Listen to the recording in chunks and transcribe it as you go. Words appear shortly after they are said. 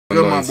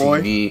Good, my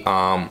boy.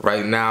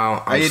 Right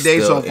now, How I'm your day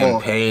still so far?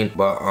 in pain,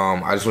 but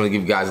I just want to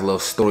give you guys a little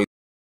story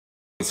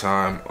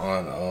time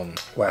on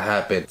what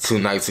happened 2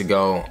 nights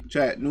ago.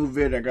 Chat, new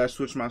vid, I gotta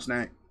switch my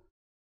snack.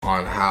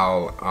 On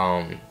how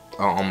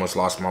I almost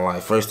lost my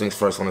life. First things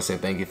first, I want to say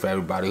thank you for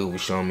everybody who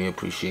was showing me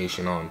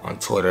appreciation on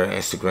Twitter,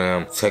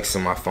 Instagram,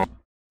 texting my phone.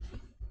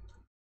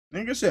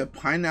 Nigga said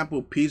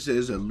pineapple pizza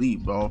is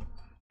elite, bro.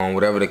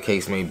 Whatever the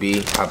case may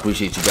be, I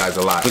appreciate you guys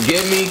a lot.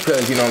 Forgive me,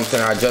 because, you know what I'm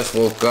saying, I just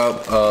woke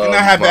up. And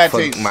I have bad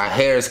taste. My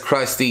hair is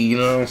crusty, you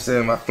know what I'm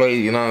saying, my face,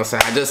 you know what I'm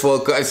saying. I just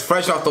woke up, it's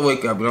fresh off the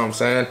wake up, you know what I'm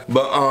saying.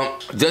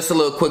 But just a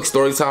little quick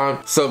story time.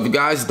 So if you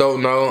guys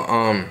don't know,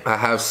 I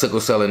have sickle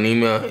cell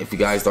anemia. If you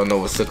guys don't know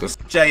what sickle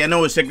cell... Chat, y'all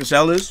know what sickle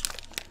cell is?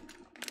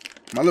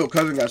 My little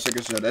cousin got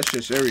sickle cell. That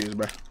shit serious,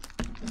 bro.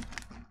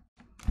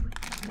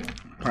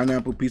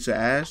 Pineapple pizza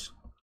ass?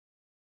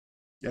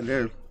 Yeah,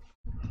 there.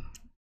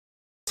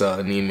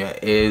 Anemia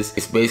is,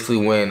 it's basically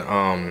when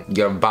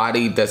your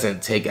body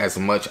doesn't take as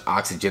much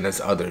oxygen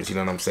as others, you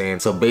know what I'm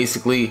saying? So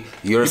basically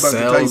your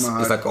cells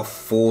is like a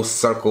full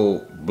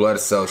circle blood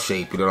cell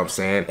shape, you know what I'm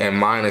saying? And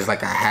mine is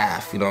like a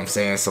half, you know what I'm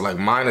saying? So like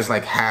mine is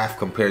like half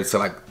compared to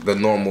like the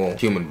normal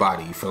human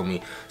body, you feel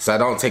me? So I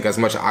don't take as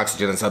much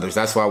oxygen as others.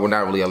 That's why we're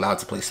not really allowed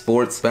to play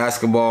sports,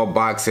 basketball,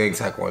 boxing,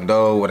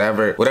 taekwondo,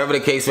 whatever the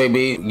case may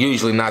be.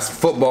 Usually not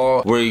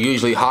football, we're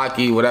usually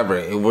hockey,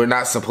 whatever. We're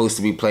not supposed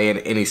to be playing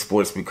any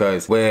sports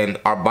because when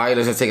our body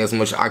doesn't take as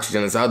much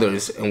oxygen as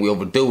others and we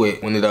overdo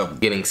it, we end up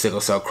getting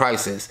sickle cell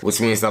crisis, which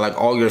means that like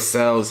all your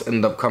cells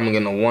end up coming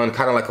into one,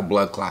 kind of like a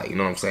blood clot, you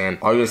know what I'm saying?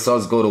 All your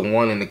cells go to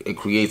one and it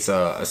creates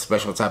a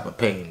special type of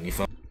pain, you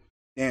feel me?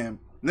 Damn,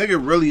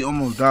 nigga really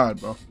almost died,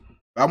 bro.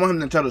 I want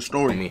him to tell the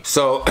story.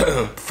 So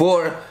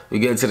before we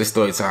get into the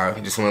story time,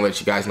 I just want to let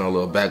you guys know a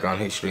little background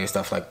history and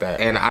stuff like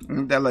that. And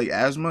Isn't that like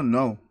asthma?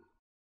 No.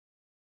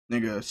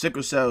 Nigga,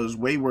 sickle cell is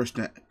way worse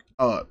than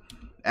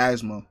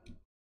asthma.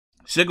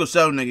 Sickle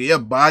cell, nigga, your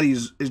body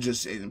is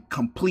just in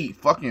complete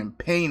fucking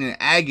pain and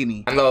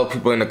agony. I know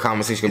people in the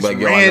conversation be like,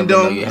 yo, I never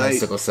know you have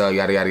sickle cell,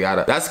 yada, yada,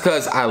 yada. That's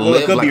because I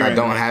live like I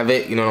don't have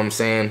it, you know what I'm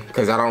saying?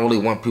 Because I don't really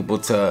want people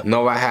to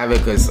know I have it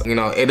because, you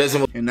know, it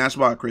doesn't and that's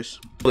why, Chris,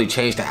 really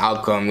change the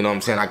outcome, you know what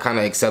I'm saying? I kind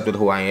of accepted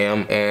who I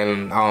am,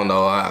 and I don't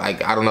know, I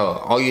don't know.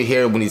 All you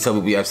hear when you tell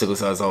people you have sickle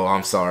cell is, oh,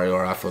 I'm sorry,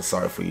 or I feel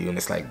sorry for you, and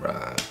it's like,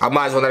 bruh, I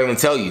might as well not even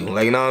tell you,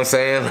 like, you know what I'm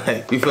saying?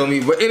 Like, you feel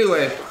me? But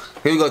anyway,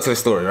 here we go to the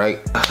story, right?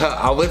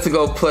 I went to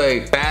go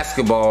play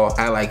basketball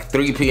at like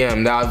 3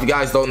 p.m. Now, if you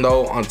guys don't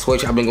know, on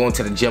Twitch, I've been going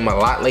to the gym a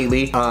lot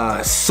lately.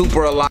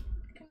 Super a lot.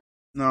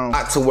 No.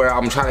 Not to where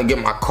I'm trying to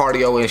get my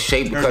cardio in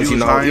shape because, you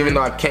know, even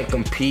though I can't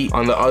compete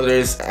on the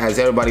others as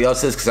everybody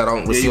else is because I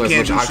don't receive as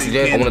much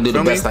oxygen, I want to do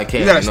the best I can.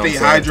 You gotta stay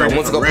hydrated. So I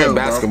went to go play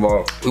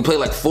basketball. We played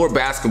like 4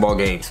 basketball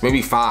games,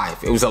 maybe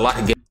 5. It was a lot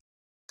of games.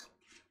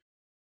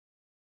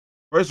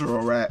 First of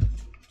all, Rat,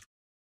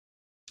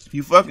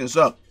 you fucking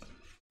suck.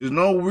 There's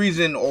no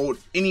reason or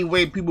any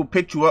way people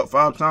picked you up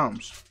 5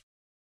 times.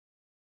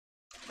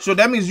 So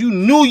that means you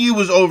knew you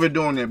was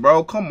overdoing it,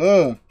 bro. Come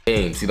on.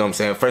 Games, you know what I'm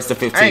saying? 1st to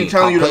 15. I ain't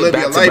telling you to live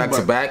your life, back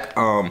to back.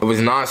 It was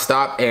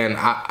non-stop, and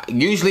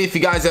usually if you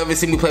guys ever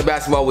see me play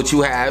basketball, which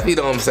you have, you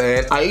know what I'm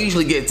saying, I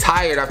usually get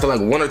tired after like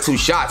 1 or 2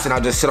 shots and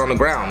I just sit on the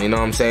ground, you know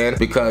what I'm saying?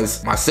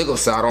 Because my sickle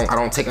cell, I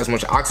don't take as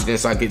much oxygen,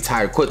 so I get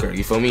tired quicker,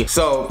 you feel me?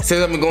 So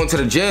since I've been going to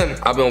the gym,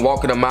 I've been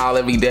walking a mile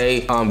every day,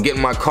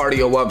 getting my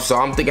cardio up, so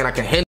I'm thinking I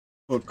can handle.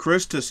 For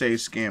Chris to say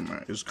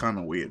scammer is kind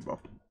of weird, bro.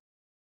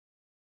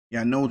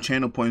 Yeah, no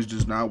channel points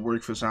does not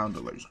work for sound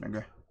alerts,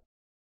 nigga.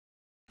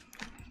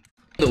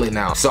 It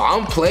now. So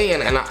I'm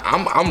playing and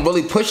I'm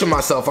really pushing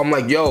myself. I'm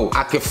like, yo,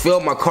 I can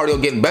feel my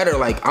cardio getting better.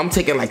 Like I'm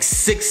taking like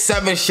 6,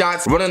 7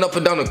 shots, running up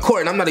and down the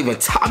court, and I'm not even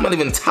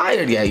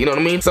tired yet. You know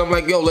what I mean? So I'm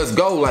like, yo, let's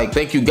go. Like,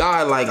 thank you,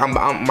 God. Like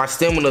my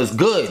stamina is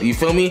good. You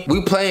feel me?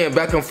 We playing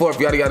back and forth,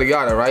 yada yada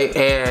yada, right?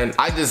 And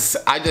I just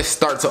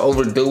start to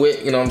overdo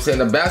it. You know what I'm saying?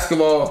 The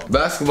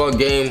basketball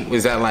game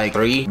was at like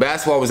 3.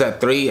 Basketball was at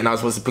 3, and I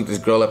was supposed to pick this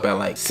girl up at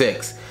like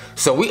 6.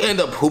 So we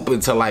end up hooping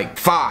to like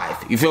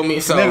 5. You feel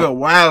me? So nigga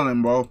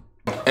wildin', bro.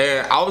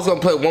 And I was gonna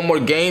play 1 more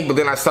game, but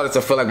then I started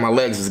to feel like my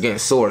legs was getting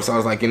sore. So I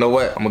was like, you know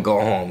what? I'm gonna go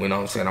home. You know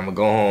what I'm saying? I'm gonna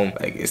go home.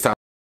 Like, it's time.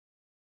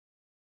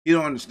 You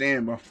don't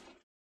understand, bro.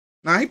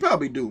 Nah, he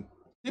probably do.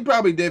 He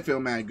probably did feel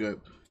mad good.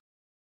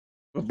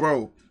 But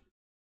bro,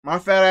 my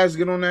fat ass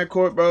get on that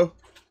court, bro.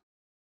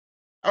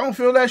 I don't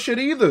feel that shit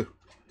either.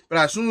 But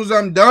as soon as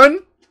I'm done,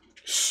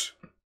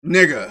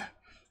 nigga,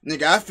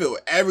 I feel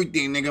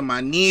everything, nigga. My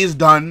knee is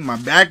done. My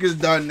back is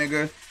done,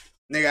 nigga.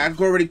 Nigga,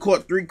 I already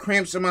caught 3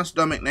 cramps in my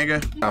stomach,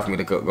 nigga. Time for me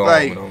to go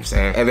home, you know what I'm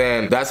saying? And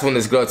then that's when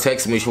this girl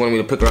texted me. She wanted me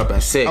to pick her up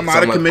at 6. I'm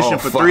out of commission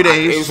for 3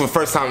 days. It was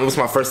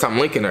my first time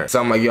linking her.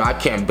 So I'm like, yo, I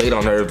can't bait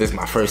on her if this is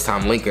my first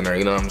time linking her.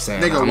 You know what I'm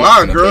saying? Nigga,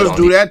 why girls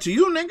do that to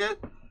you, nigga?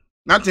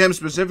 Not to him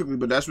specifically,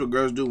 but that's what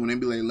girls do when they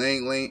be like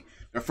laying.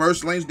 The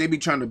first lanes, they be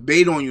trying to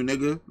bait on you,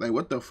 nigga. Like,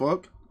 what the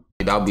fuck?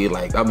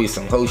 That'll be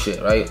some whole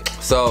shit, right?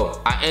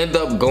 So I end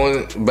up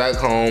going back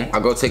home. I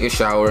go take a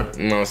shower,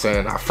 you know what I'm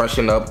saying? I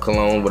freshen up,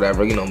 cologne,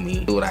 whatever, you know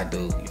me, do what I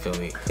do, you feel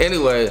me?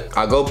 Anyway,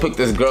 I go pick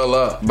this girl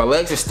up. My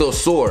legs are still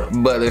sore,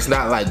 but it's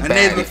not like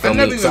bad, you feel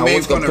me? So I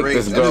was gonna pick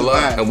this girl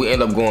up and we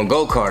end up going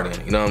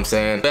go-karting, you know what I'm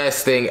saying?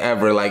 Best thing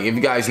ever. Like, if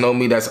you guys know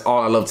me, that's all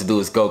I love to do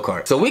is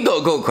go-kart. So we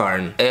go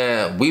go-karting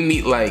and we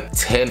meet like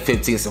 10,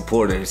 15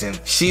 supporters, and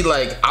she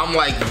like, I'm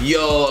like,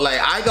 yo, like,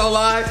 I ain't gonna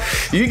lie,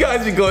 you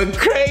guys are going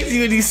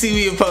crazy when you see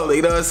me in public,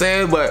 you know what I'm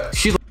saying? But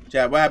she's like,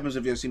 Chad, what happens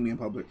if you see me in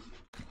public?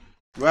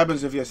 What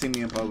happens if you see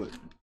me in public?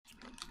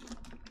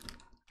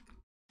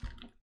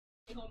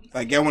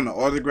 Like, get one an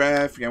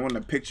autograph, get one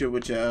a picture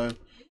with your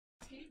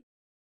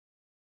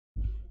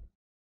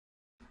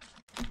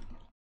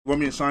want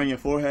me to sign your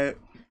forehead?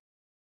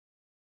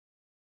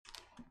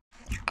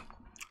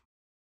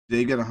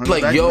 They get 100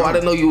 like, yo, I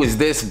didn't know you was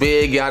this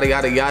big, yada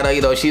yada yada.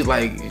 You know, she's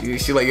like,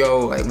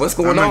 yo, like, what's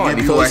going on?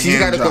 You feel me? She's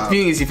kind of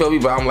confused. You feel me?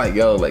 But I'm like,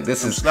 yo, like,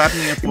 this is,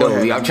 you know,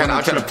 I'm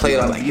trying to play it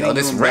out like, yo,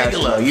 this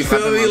regular. You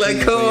feel me? Like,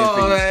 come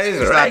on, man,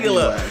 it's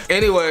regular.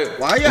 Anyway,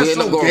 why y'all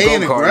so gay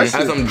and aggressive?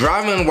 As I'm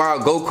driving while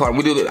go kart,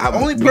 we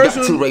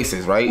got 2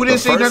 races, right? We didn't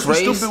say nothing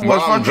stupid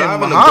was fucking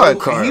driving the go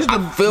kart.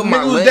 I feel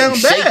my legs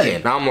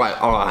shaking. I'm like,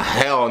 oh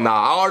hell nah.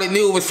 I already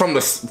knew it was from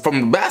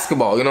the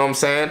basketball. You know what I'm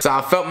saying? So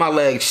I felt my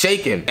legs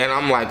shaking, and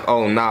I'm like,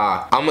 oh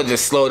nah, I'm gonna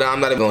just slow down. I'm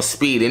not even gonna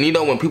speed. And you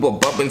know when people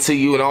bump into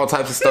you and all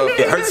types of stuff,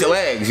 it hurts your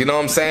legs. You know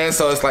what I'm saying?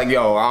 So it's like,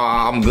 yo,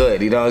 I'm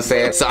good. You know what I'm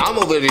saying? So I'm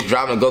over there just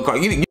driving a go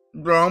kart.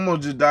 Bro, I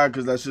almost just died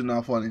because that shit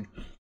not funny.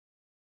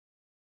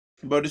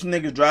 Bro, this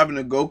nigga's driving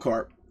a go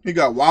kart. He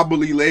got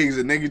wobbly legs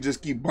and niggas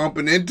just keep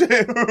bumping into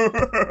him.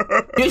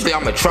 Usually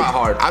I'm a try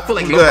hard. I feel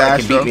like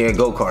nobody can beat me in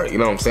go-kart, you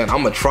know what I'm saying?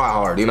 I'm a try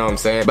hard, you know what I'm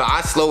saying? But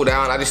I slow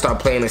down, I just start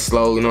playing it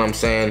slow, you know what I'm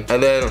saying?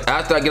 And then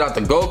after I get out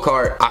the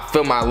go-kart, I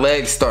feel my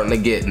legs starting to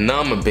get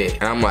numb a bit.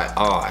 And I'm like,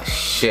 oh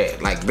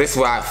shit, like this is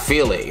where I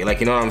feel it,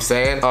 like, you know what I'm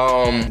saying?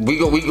 We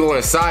go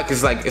inside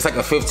cause it's like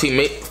a 15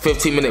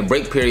 minute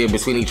break period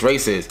between each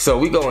races. So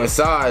we go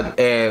inside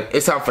and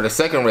it's time for the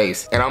second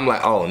race. And I'm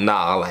like, oh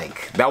nah,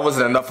 like that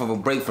wasn't enough of a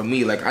break for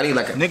me. Like I need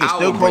like an nigga hour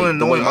still break. calling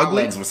The way Annoying my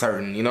ugly? legs was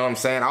hurting, you know what I'm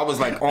saying? I was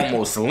like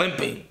almost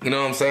limping, you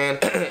know what I'm saying?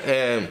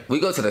 And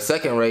we go to the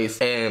second race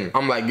and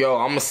I'm like, yo,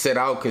 I'm gonna sit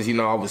out because, you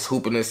know, I was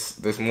hooping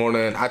this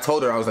morning. I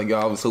told her, I was like, yo,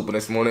 I was hooping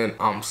this morning.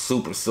 I'm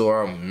super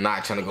sore. I'm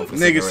not trying to go for the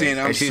second race.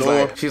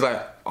 I'm She's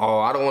like, oh,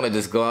 I don't want to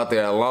just go out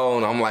there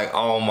alone. I'm like,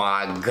 oh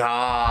my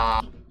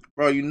God.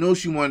 Bro, you knew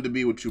she wanted to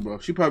be with you, bro.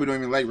 She probably don't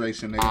even like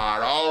racing, nigga.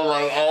 I'm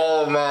like,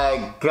 oh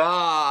my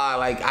God.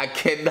 Like, I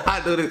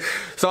cannot do this.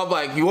 So I'm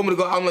like, you want me to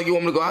go? I'm like, you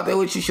want me to go out there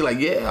with you? She's like,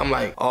 yeah. I'm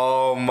like,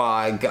 oh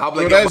my God. I'm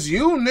like, yo, that's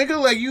you,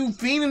 nigga. Like, you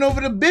fiending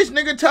over the bitch,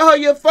 nigga. Tell her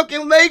your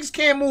fucking legs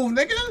can't move,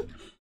 nigga.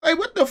 Like,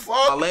 what the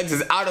fuck? My legs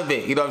is out of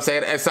it, you know what I'm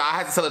saying? And so I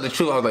had to tell her the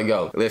truth. I was like,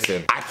 yo,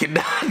 listen, I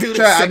cannot do this.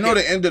 I know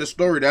the end of the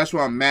story. That's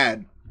why I'm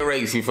mad.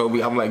 Race, you feel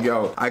me? I'm like,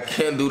 yo, I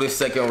can't do this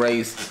second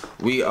race.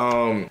 We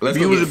let's if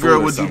you was a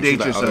girl, would you date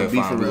like, yourself? Okay,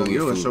 be for real.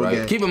 You so right?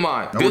 gay. Keep in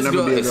mind, this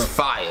girl is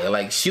fire.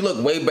 Like, she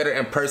look way better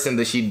in person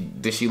than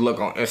she look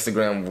on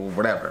Instagram or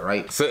whatever,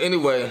 right? So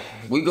anyway,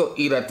 we go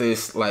eat at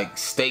this like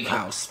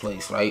steakhouse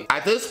place, right?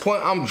 At this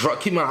point, I'm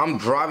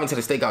driving to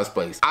the steakhouse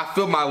place. I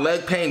feel my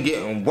leg pain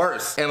getting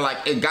worse, and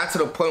like it got to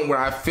the point where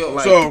I feel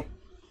like. So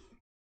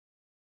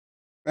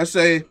let's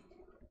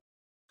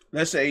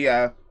say,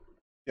 yeah,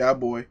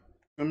 boy,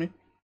 feel me?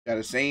 Got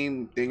the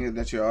same thing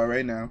that you are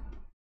right now,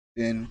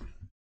 then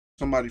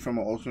somebody from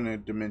an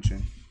alternate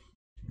dimension,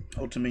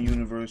 ultimate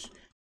universe,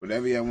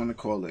 whatever y'all want to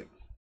call it,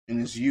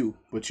 and it's you,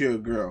 but you're a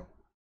girl,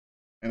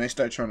 and they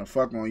start trying to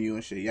fuck on you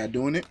and shit. Y'all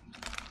doing it?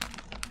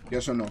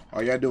 Yes or no?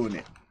 Are y'all doing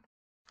it?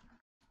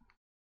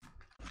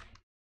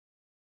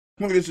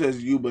 Look, it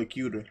says you but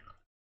cuter.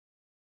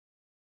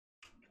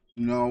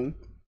 No.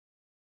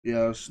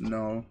 Yes.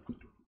 No.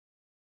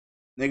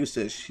 Nigga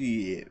says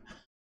shit.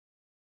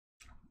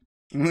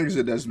 Nigga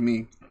said that's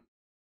me.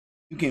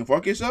 You can't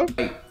fuck yourself?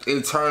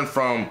 It turned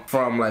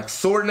from like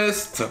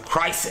soreness to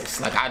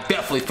crisis. Like I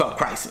definitely felt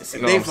crisis.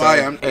 You know what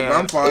I'm saying?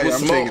 I'm fine. It was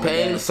small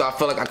pain, so I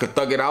felt like I could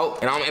thug it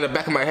out. And I'm in the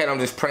back of my head, I'm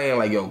just praying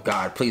like, yo,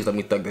 God, please let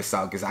me thug this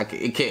out, because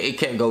it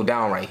can't go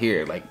down right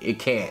here. Like it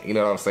can't. You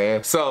know what I'm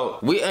saying? So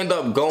we end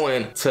up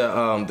going to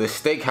the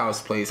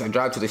steakhouse place. I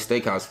drive to the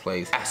steakhouse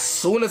place. As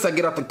soon as I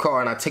get out the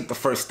car and I take the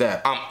first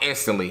step, I'm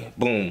instantly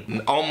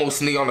boom,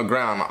 almost knee on the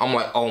ground. I'm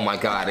like, oh my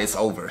God, it's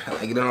over.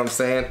 Like, you know what I'm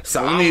saying?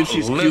 So I'm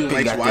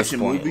limping at this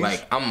point.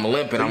 Like I'm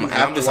limping.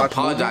 I'm just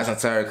apologizing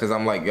to her because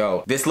I'm like,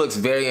 yo, this looks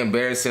very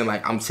embarrassing.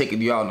 Like I'm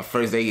taking you out on the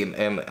first date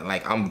and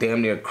like I'm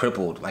damn near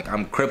crippled. Like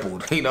I'm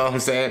crippled. You know what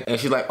I'm saying? And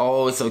she's like,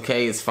 oh, it's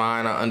okay, it's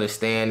fine, I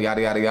understand, yada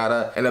yada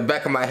yada. In the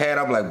back of my head,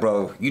 I'm like,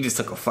 bro, you just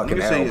took a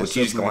fucking L, but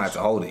you just gonna have to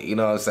hold it. You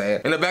know what I'm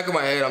saying? In the back of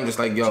my head, I'm just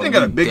like, yo, you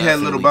got a big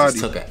head, little body.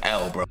 Just took an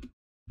L, bro.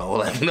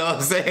 Like, you know what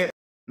I'm saying?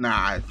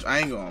 Nah, I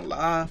ain't gonna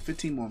lie.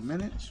 15 more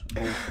minutes.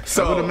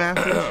 So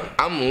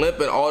I'm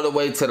limping all the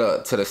way to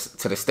the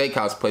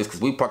steakhouse place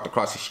because we parked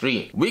across the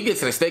street. We get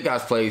to the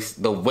steakhouse place.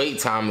 The wait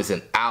time is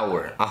an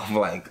hour. I'm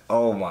like,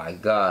 oh my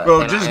god,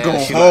 bro, just go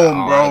home,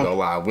 like, bro. I ain't gonna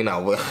lie, we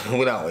not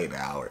waiting an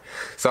hour.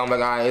 So I'm like,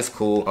 all right, it's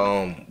cool.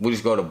 We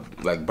just go to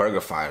like Burger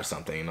Fry or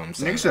something. You know what I'm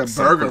saying? Nigga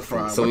said Burger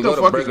Fry. So what we the go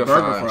to fuck Burger is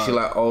Burger Fry. Fry? She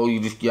like, oh,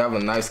 you have a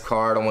nice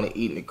car. I don't want to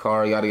eat in the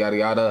car. Yada yada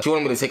yada. She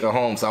wanted me to take her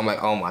home. So I'm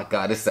like, oh my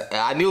god,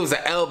 I knew it was an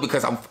L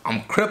because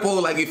I'm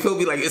crippled. Like, you feel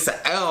me? Like, it's an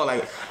L.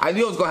 Like, I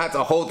knew I was gonna have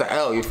to hold the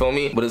L. You feel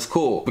me? But it's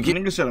cool. Because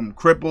nigga said I'm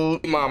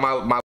crippled.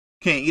 My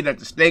can't eat at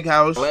the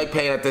steakhouse. Leg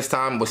pain at this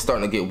time was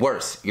starting to get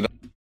worse. You know.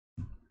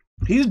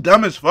 He's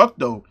dumb as fuck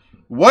though.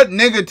 What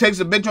nigga takes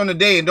a bitch on a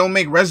date and don't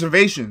make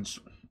reservations?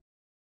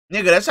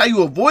 Nigga, that's how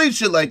you avoid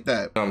shit like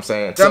that. You know what I'm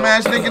saying?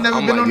 Dumbass nigga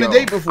never been on a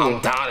date before.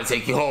 I'm down to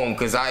take you home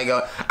because I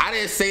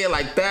didn't say it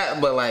like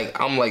that, but like,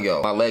 I'm like,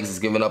 yo, my legs is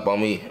giving up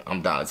on me.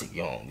 I'm down to take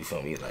you home. You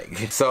feel me?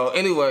 Like, so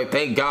anyway,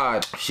 thank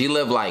God she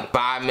lived like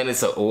 5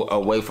 minutes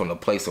away from the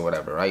place or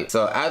whatever, right?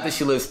 So after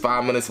she lives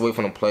 5 minutes away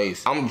from the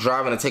place, I'm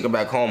driving to take her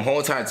back home. Whole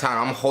entire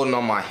time, I'm holding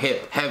on my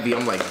hip heavy.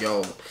 I'm like,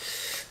 yo,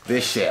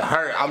 this shit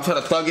hurt. I'm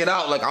trying to thug it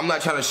out. Like, I'm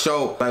not trying to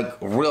show like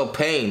real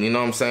pain, you know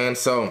what I'm saying?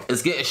 So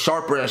it's getting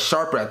sharper and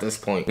sharper at this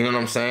point, you know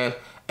what I'm saying?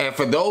 And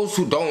for those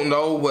who don't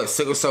know what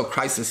sickle cell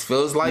crisis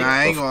feels like, nah,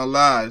 I ain't gonna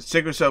lie,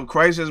 sickle cell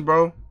crisis,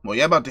 bro. Well,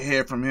 y'all about to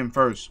hear from him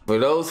first. For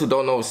those who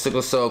don't know what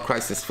sickle cell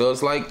crisis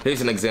feels like, here's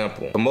an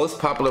example. The most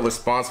popular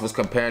response was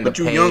comparing the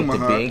pain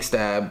to being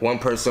stabbed. One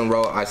person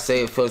wrote, I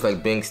say it feels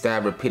like being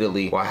stabbed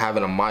repeatedly while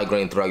having a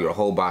migraine throughout your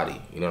whole body,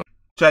 you know?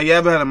 Chad, you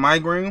ever had a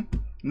migraine?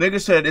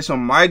 Nigga said it's a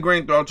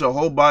migraine throughout your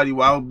whole body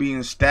while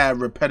being stabbed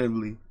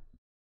repetitively.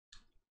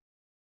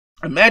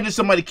 Imagine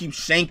somebody keeps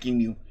shanking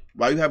you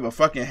while you have a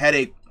fucking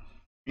headache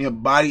and your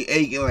body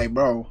aching, like,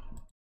 bro.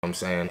 I'm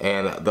saying.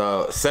 And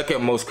the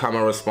second most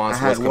common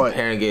response was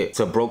comparing it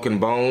to broken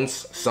bones.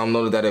 Some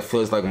noted that it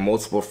feels like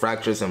multiple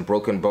fractures and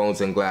broken bones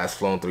and glass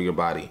flowing through your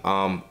body.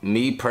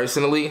 Me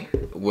personally,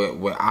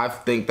 what I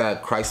think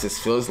that crisis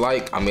feels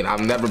like, I mean,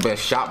 I've never been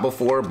shot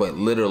before, but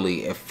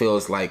literally it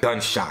feels like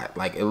gunshot.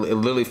 Like it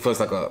literally feels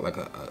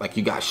like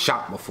you got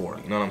shot before.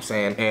 You know what I'm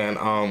saying?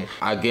 And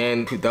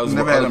again, those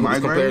were other people's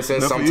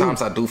comparisons.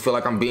 Sometimes I do feel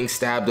like I'm being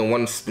stabbed in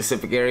one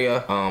specific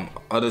area.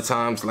 Other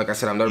times, like I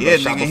said, I've never been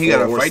shot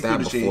before or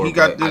stabbed before. He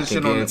got this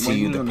shit on. I can guarantee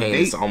you the pain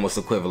is almost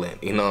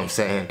equivalent. You know what I'm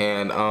saying?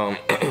 And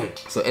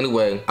so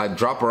anyway, I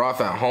drop her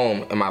off at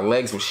home, and my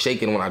legs were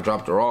shaking when I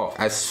dropped her off.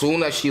 As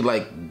soon as she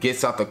like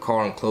gets out the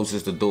car and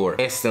closes the door,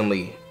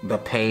 instantly the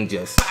pain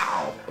just,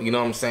 ow, you know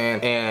what I'm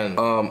saying?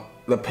 And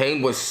the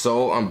pain was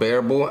so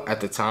unbearable at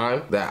the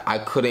time that I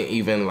couldn't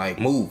even like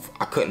move.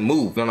 I couldn't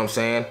move. You know what I'm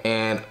saying?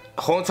 And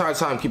whole entire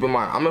time, keep in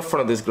mind, I'm in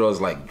front of this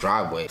girl's like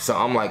driveway. So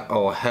I'm like,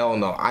 oh hell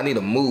no, I need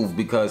to move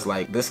because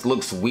like this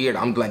looks weird.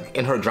 I'm like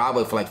in her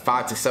driveway for like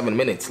 5 to 7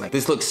 minutes. Like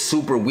this looks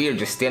super weird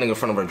just standing in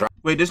front of her driveway.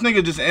 Wait, this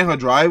nigga just in her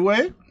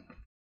driveway?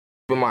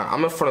 Keep in mind,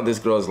 I'm in front of this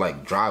girl's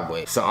like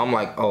driveway. So I'm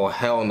like, oh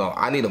hell no,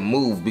 I need to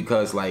move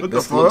because like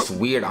this looks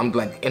weird. I'm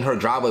like in her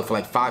driveway for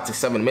like 5 to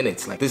 7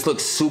 minutes. Like this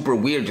looks super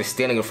weird just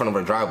standing in front of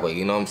her driveway,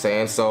 you know what I'm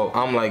saying? So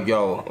I'm like,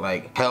 yo,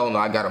 like hell no,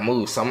 I gotta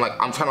move. So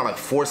I'm trying to like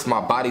force my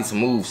body to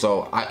move.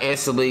 So I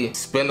instantly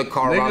spin the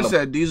car around. Nigga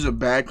said these are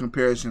bad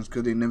comparisons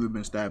because they never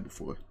been stabbed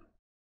before.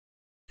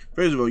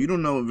 First of all, you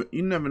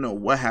never know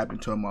what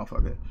happened to a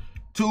motherfucker.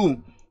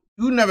 2,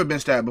 you never been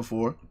stabbed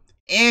before,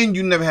 and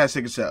you never had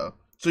sickle cell.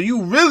 So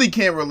you really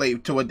can't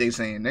relate to what they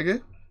saying,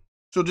 nigga.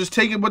 So just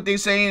take it what they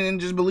saying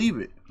and just believe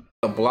it.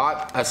 The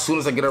block, as soon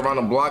as I get around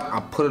the block, I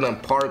put it in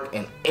park,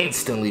 and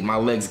instantly my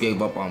legs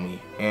gave up on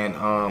me. And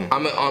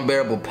I'm in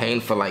unbearable pain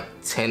for like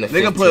 10 to 15 minutes.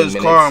 Nigga put his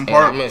car in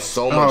park. And I'm in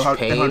so much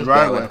pain that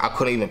like, I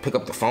couldn't even pick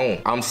up the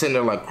phone. I'm sitting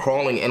there like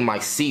crawling in my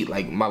seat,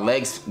 like my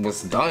legs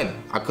was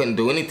done. I couldn't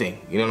do anything.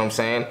 You know what I'm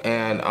saying?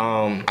 And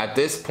at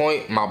this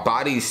point, my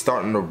body's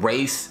starting to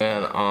race.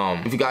 And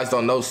if you guys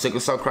don't know, sickle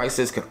cell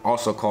crisis can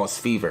also cause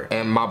fever.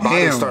 And my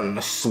body's starting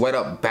to sweat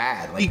up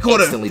bad, like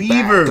instantly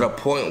bad, to the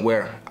point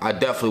where I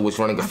definitely was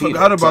running a fever. I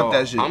forgot about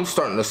that shit. I'm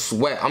starting to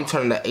sweat. I'm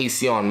turning the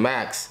AC on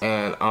max,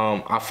 and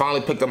I finally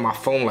picked up my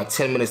phone like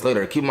 10 minutes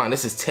later. Keep in mind,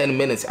 this is 10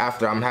 minutes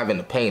after I'm having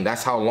the pain.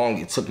 That's how long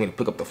it took me to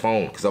pick up the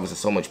phone because I was in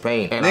so much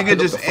pain. And nigga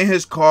just in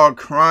his car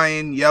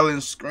crying,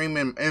 yelling,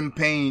 screaming in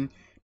pain.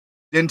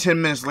 Then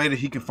 10 minutes later,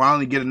 he can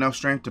finally get enough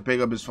strength to pick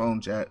up his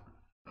phone, chat.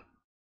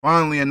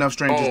 Finally enough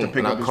strength just to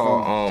pick up his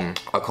phone.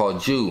 I called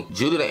Jew.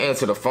 Jew didn't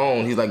answer the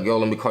phone. He's like, yo,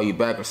 let me call you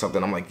back or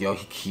something. I'm like, yo,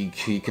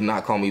 he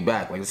cannot call me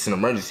back. Like, it's an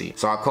emergency.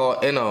 So I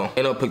called Enno.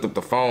 Enno picked up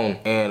the phone,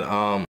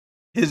 and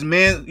his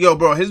man, yo,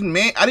 bro, his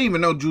man, I didn't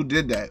even know Jew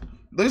did that.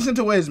 Listen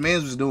to what his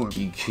man was doing.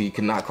 He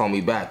cannot call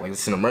me back. Like,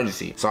 it's an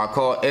emergency. So I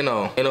called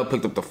Enno. Enno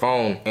picked up the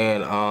phone.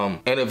 And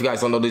if you guys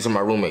don't know, these are my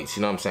roommates.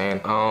 You know what I'm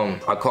saying?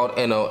 I called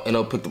Enno.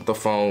 Enno picked up the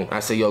phone. I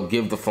said, yo,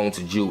 give the phone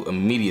to Jew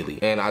immediately.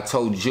 And I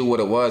told Jew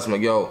what it was. I'm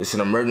like, yo, it's an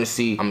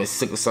emergency. I'm in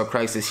sickle cell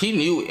crisis. He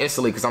knew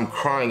instantly because I'm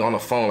crying on the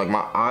phone. Like,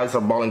 my eyes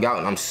are bawling out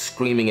and I'm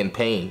screaming in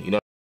pain. You know?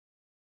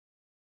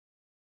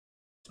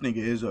 This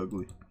nigga is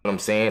ugly. You know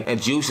what I'm saying?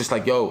 And Juice just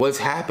like, yo, what's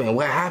happened?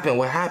 What happened?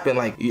 What happened?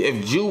 Like,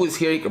 if Jew was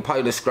here, he could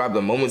probably describe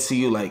the moment to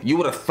you. Like, you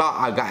would have thought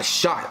I got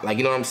shot. Like,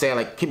 you know what I'm saying?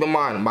 Like, keep in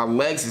mind, my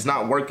legs is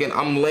not working.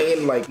 I'm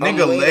laying like,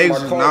 nigga, legs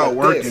is not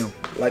working.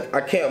 Like,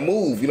 I can't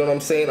move. You know what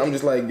I'm saying? I'm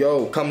just like,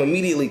 yo, come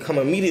immediately, come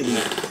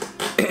immediately.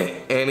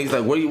 And he's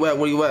like, where you at?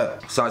 Where you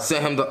at? So I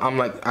sent him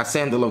I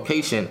sent him the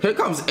location. Here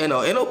comes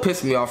Enno. Enno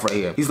pissed me off right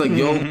here. He's like,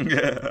 yo,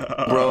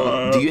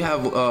 bro, do you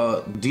have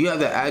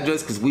the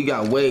address? Cause we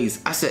got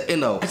Waze. I said,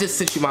 Enno, I just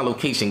sent you my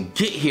location.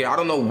 Get here. I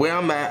don't know where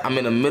I'm at. I'm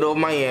in the middle of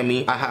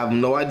Miami. I have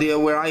no idea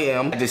where I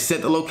am. I just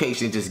sent the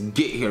location. Just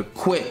get here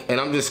quick. And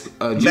I'm just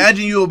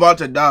imagine you about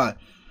to die.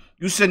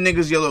 You send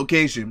niggas your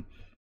location.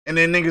 And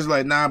then niggas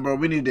like, nah, bro,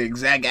 we need the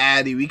exact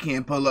ID. We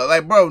can't pull up.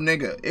 Like, bro,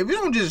 nigga, if you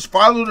don't just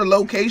follow the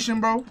location,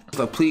 bro. He's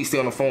like, please stay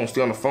on the phone,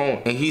 stay on the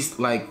phone. And he's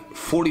like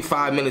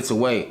 45 minutes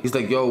away. He's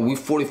like, yo, we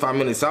 45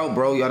 minutes out,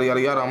 bro, yada, yada,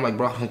 yada. I'm like,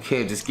 bro, I don't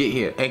care, just get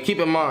here. And keep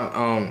in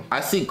mind,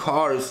 I see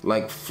cars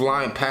like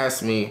flying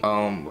past me,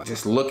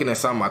 just looking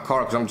inside my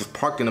car because I'm just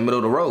parked in the middle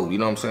of the road. You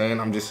know what I'm saying?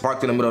 I'm just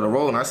parked in the middle of the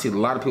road and I see a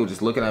lot of people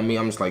just looking at me.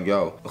 I'm just like,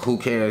 yo, who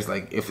cares?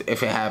 Like, if it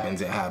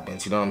happens, it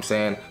happens. You know what I'm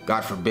saying?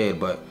 God forbid,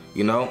 but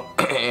you know.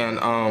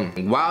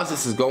 And while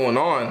this is going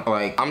on,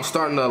 like, I'm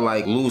starting to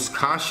like lose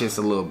conscious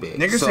a little bit.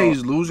 Niggas say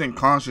he's losing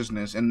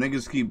consciousness and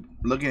niggas keep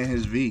looking at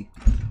his V.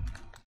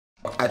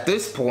 At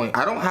this point,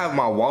 I don't have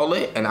my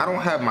wallet and I don't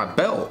have my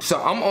belt.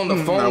 So I'm on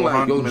the phone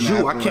like, yo,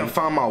 Jew, I can't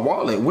find my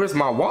wallet. Where's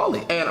my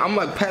wallet? And I'm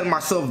like patting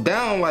myself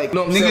down like, you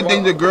know what I'm saying? Nigga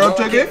think the girl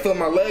took it? I can't feel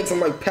my legs. I'm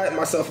like patting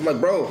myself. I'm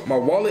like, bro, my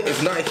wallet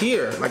is not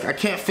here. Like, I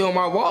can't feel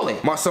my wallet.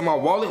 So my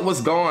wallet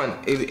was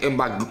gone. And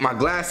my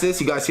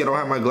glasses, you guys see I don't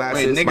have my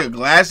glasses. Wait, nigga,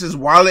 glasses,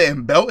 wallet,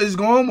 and belt is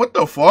gone? What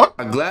the fuck?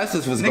 My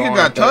glasses was gone. Nigga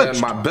got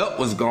touched. And my belt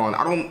was gone.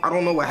 I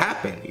don't know what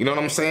happened. You know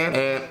what I'm saying?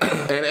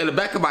 And in the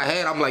back of my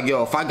head, I'm like,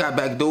 yo, if I got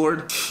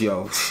backdoored, yo,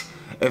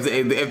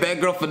 if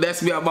that girl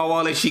finessed me out my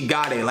wallet, she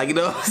got it. Like, you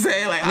know what I'm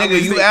saying? Like, nigga,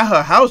 you at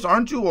her house,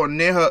 aren't you? Or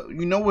near her?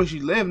 You know where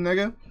she live,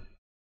 nigga.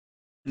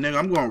 Nigga,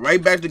 I'm going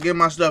right back to get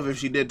my stuff if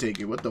she did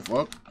take it. What the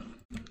fuck?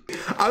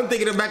 I'm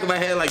thinking in the back of my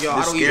head like, yo,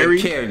 I don't even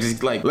care.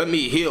 Just like, let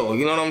me heal.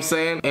 You know what I'm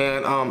saying?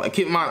 And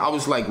keep in mind, I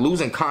was like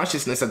losing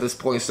consciousness at this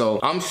point. So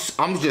I'm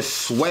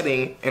just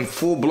sweating in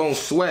full blown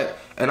sweat.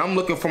 And I'm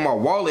looking for my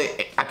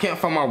wallet. I can't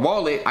find my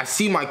wallet. I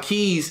see my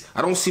keys.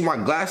 I don't see my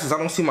glasses. I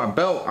don't see my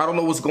belt. I don't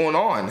know what's going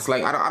on. It's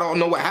like, I don't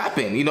know what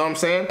happened. You know what I'm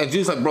saying? And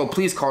Jude's like, bro,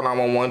 please call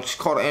 911.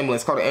 Call the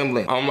ambulance. Call the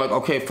ambulance. I'm like,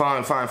 okay,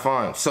 fine.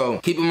 So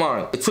keep in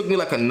mind, it took me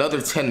like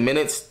another 10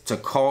 minutes to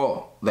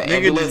call the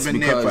ambulance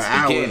because,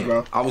 again,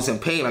 bro, I was in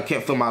pain. I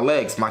can't feel my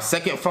legs. My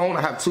second phone,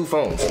 I have two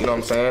phones. You know what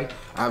I'm saying?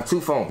 I have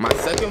two phones. My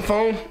second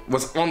phone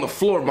was on the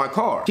floor of my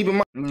car. Keep in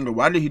mind.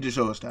 Why did he just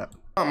show us that?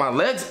 My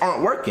legs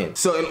aren't working.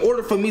 So in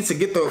order for me to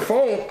get the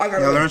phone, I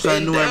gotta learn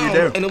something new every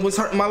day. And it was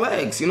hurting my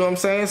legs. You know what I'm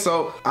saying?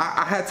 So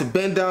I had to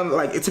bend down.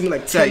 Like, it took me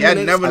like 10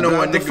 minutes. I never know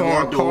what nigga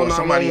going through what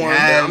somebody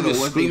has. I'm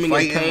just screaming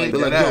in pain.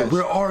 They're like, yo,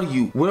 where are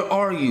you? Where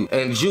are you?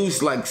 And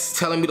Juice like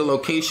telling me the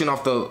location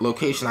off the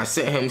location I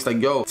sent him. He's like,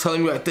 yo, tell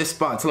him you're at this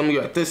spot. Tell him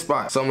you're at this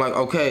spot. So I'm like,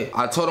 okay.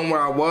 I told him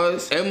where I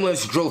was.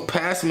 Ambulance drove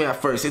past me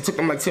at first. It took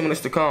them like 10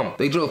 minutes to come.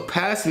 They drove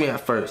past me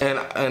at first.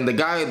 And the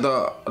guy,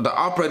 the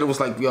operator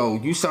was like, yo,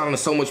 you sound in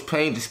so much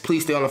pain. Just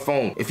please stay on the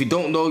phone. If you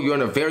don't know, you're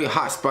in a very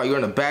hot spot. You're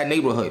in a bad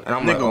neighborhood. And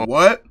I'm like, oh.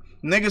 What?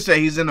 Nigga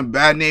say he's in a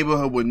bad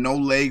neighborhood with no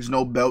legs,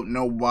 no belt,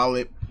 no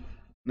wallet.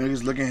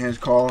 Niggas looking at his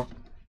car.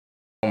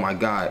 Oh my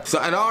God.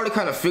 So, and I already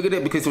kind of figured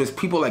it because there was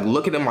people like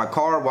looking in my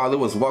car while it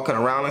was walking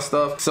around and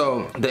stuff.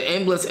 So the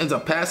ambulance ends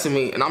up passing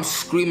me and I'm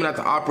screaming at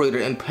the operator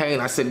in pain.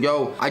 I said,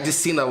 yo, I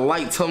just seen a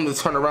light. Tell him to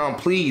turn around,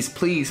 please,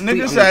 please,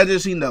 Nigga said, I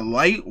just seen the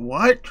light?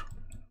 What?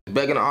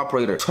 Begging the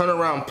operator, turn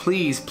around,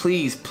 please,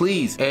 please,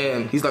 please.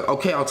 And he's like,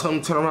 okay, I'll tell him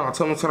to turn around. I'll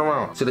tell him to turn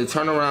around. So they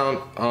turn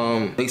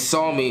around. They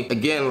saw me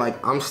again.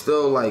 Like, I'm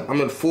still like,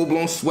 I'm in full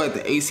blown sweat.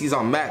 The AC's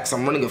on max.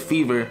 I'm running a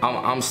fever.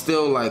 I'm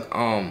still like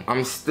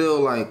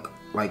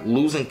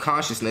losing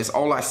consciousness.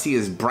 All I see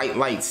is bright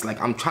lights.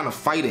 Like, I'm trying to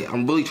fight it.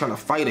 I'm really trying to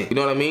fight it. You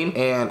know what I mean?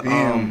 And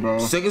damn,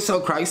 sickle cell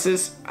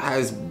crisis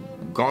has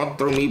gone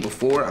through me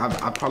before.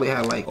 I probably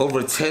had like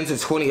over 10 to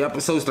 20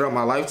 episodes throughout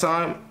my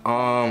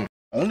lifetime.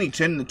 Only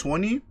 10 to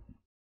 20?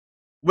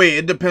 Wait,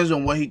 it depends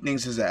on what he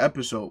thinks is an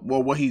episode.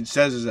 Well, what he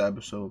says is an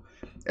episode.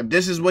 If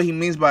this is what he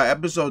means by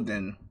episode,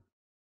 then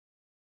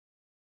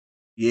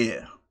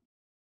yeah.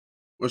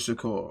 What's it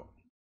called?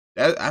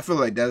 That, I feel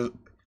like that's,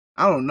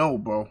 I don't know,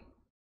 bro.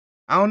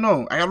 I don't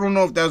know. I don't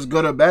know if that's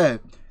good or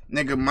bad.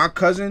 Nigga,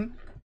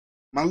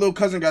 my little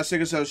cousin got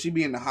sickle cell. She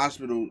be in the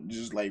hospital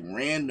just like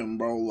random,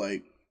 bro.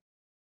 Like,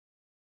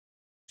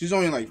 she's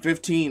only like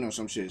 15 or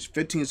some shit.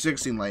 15,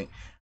 16, like.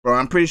 Bro,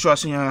 I'm pretty sure I've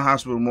seen her in the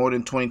hospital more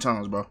than 20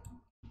 times, bro.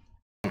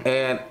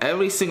 And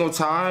every single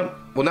time,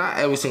 well, not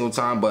every single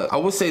time, but I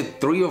would say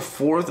 3 or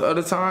 4 of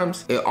the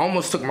times, it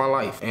almost took my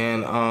life.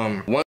 And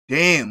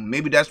damn,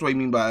 maybe that's what you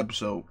mean by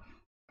episode.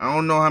 I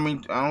don't know how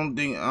many. I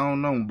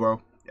don't know,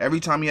 bro. Every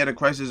time he had a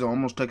crisis, it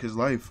almost took his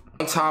life.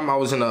 One time I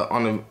was on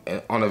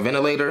a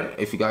ventilator,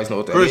 if you guys know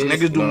what that Chris, is.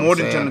 niggas do more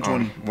than 10 to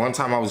 20. One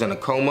time I was in a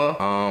coma.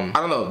 I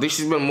don't know. This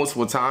has been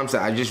multiple times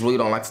that I just really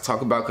don't like to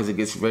talk about because it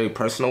gets very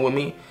personal with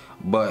me.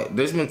 But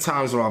there's been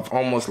times where I've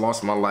almost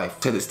lost my life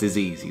to this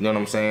disease, you know what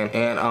I'm saying?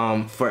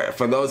 And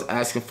for those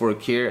asking for a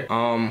cure,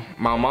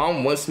 my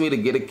mom wants me to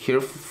get a cure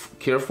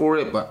for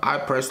it, but I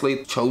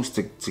personally chose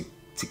to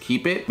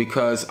keep it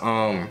because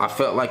I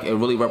felt like it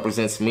really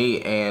represents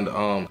me, and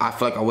I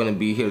feel like I wouldn't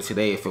be here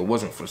today if it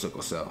wasn't for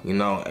sickle cell, you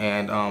know.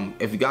 And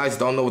if you guys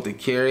don't know what the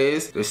cure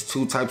is, there's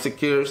 2 types of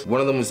cures.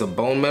 One of them is a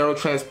bone marrow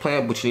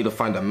transplant, but you need to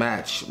find a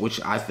match, which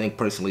I think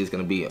personally is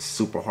going to be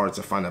super hard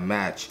to find a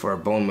match for a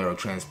bone marrow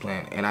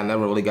transplant. And I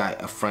never really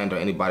got a friend or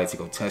anybody to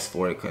go test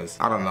for it because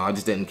I don't know, I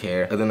just didn't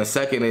care. And then the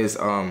second is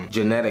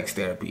genetics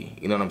therapy,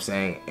 you know what I'm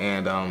saying?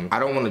 And I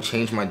don't want to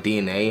change my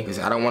DNA because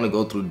I don't want to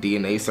go through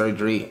DNA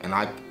surgery and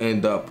I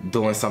end up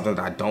doing something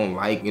that I don't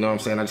like, you know what I'm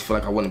saying? I just feel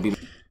like I wouldn't be.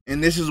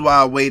 And this is why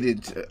I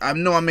waited. I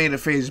know I made a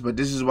face, but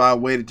this is why I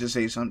waited to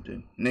say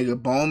something.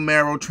 Nigga, bone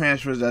marrow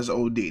transfers, that's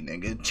OD,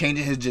 nigga.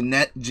 Changing his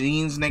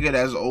genes, nigga,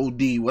 that's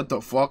OD. What the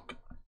fuck?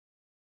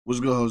 What's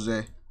good,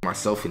 Jose?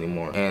 Myself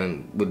anymore.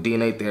 And with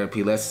DNA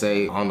therapy, let's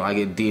say I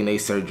get DNA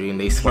surgery and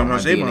they swap my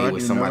DNA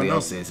with somebody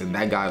else's, and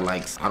that guy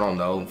likes, I don't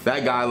know,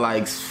 that guy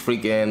likes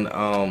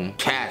freaking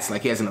cats,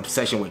 like he has an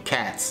obsession with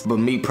cats. But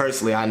me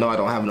personally, I know I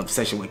don't have an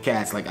obsession with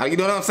cats. Like, you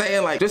know what I'm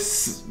saying? Like,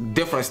 just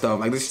different stuff.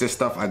 Like, this is just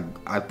stuff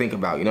I think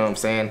about, you know what I'm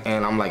saying?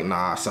 And I'm like,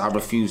 nah, so I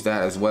refuse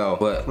that as well.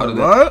 But other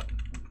than what?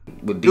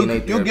 With DNA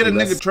therapy, you'll get a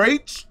nigga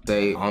traits?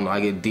 Say, I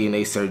get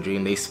DNA surgery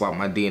and they swap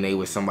my DNA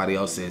with somebody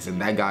else's,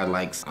 and that guy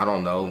likes, I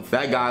don't know,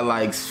 that guy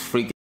likes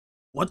freaking.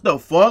 What the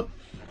fuck?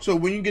 So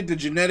when you get the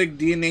genetic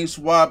DNA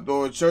swap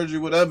or surgery,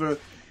 whatever,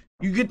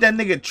 you get that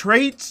nigga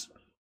traits?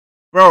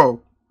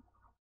 Bro,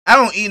 I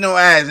don't eat no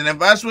ass, and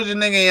if I switch a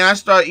nigga and I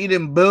start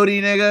eating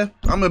booty, nigga,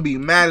 I'm gonna be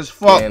mad as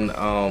fuck.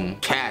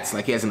 And cats,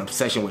 like he has an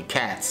obsession with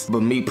cats. But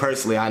me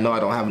personally, I know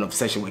I don't have an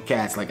obsession with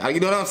cats. Like, you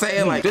know what I'm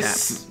saying? Like,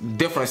 this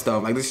different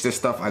stuff. Like, this is just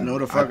stuff I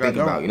think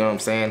about, you know what I'm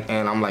saying?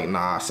 And I'm like,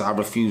 nah, so I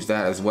refuse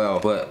that as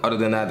well. But other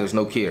than that, there's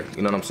no cure,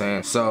 you know what I'm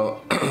saying?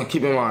 So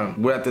keep in mind,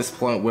 we're at this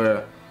point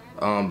where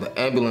the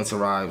ambulance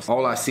arrives.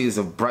 All I see is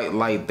a bright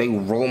light. They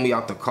roll me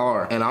out the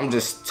car, and I'm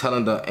just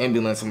telling the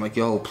ambulance, I'm like,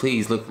 yo,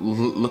 please look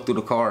through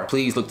the car.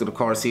 Please look through the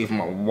car, see if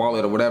my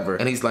wallet or whatever.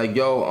 And he's like,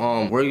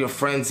 yo, where are your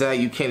friends at?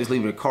 You can't just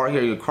leave your car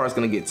here. Your car's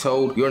gonna get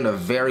towed. You're in a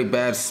very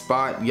bad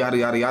spot. Yada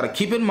yada yada.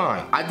 Keep in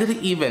mind, I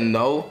didn't even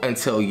know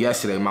until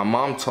yesterday. My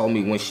mom told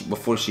me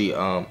before she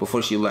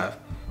left.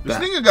 This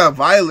nigga got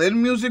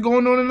violin music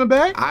going on in the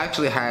back? I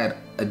actually had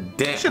a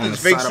dent on the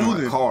side of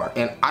my car,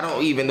 and I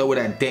don't even know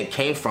where that dent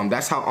came from.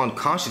 That's how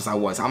unconscious I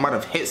was. I might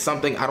have hit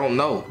something, I don't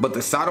know, but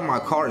the side of my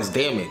car is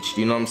damaged,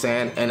 you know what I'm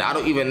saying? And I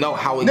don't even know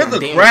how it got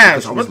damaged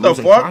because I was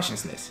losing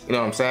consciousness, you know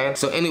what I'm saying?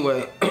 So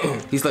anyway,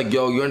 he's like,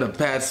 yo, you're in a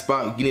bad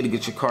spot, you need to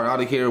get your car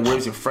out of here.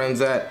 Where's your friends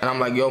at? And I'm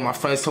like, yo, my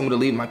friends told me to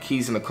leave my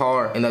keys in the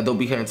car and that they'll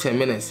be here in 10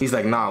 minutes. He's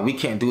like, nah, we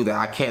can't do that.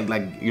 I can't,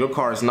 like, your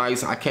car is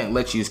nice, I can't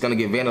let you. It's gonna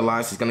get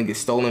vandalized, it's gonna get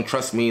stolen,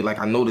 trust me, like,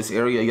 I know this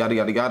area, yada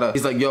yada yada.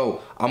 He's like,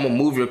 yo, I'm gonna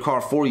move your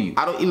car for you.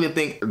 I don't even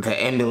think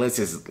the ambulance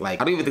is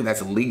like, I don't even think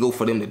that's illegal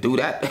for them to do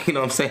that, you know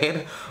what I'm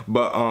saying?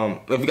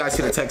 But if you guys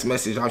see the text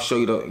message, I'll show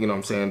you the, you know what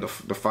I'm saying, the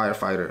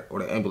firefighter or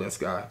the ambulance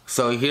guy.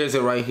 So here's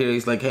it right here.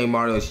 He's like, hey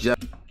Mario, it's Jeff.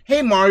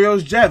 Hey Mario,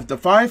 it's Jeff, the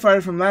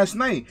firefighter from last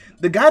night.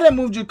 The guy that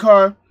moved your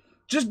car,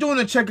 just doing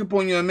a checkup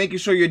on you and making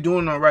sure you're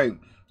doing all right.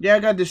 Yeah, I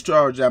got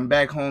discharged. I'm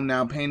back home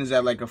now. Pain is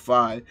at like a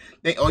 5.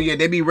 Oh yeah,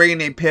 they be rating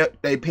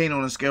they pain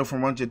on a scale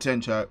from 1 to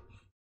 10, Chuck.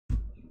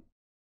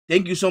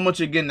 Thank you so much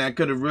again. That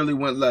could have really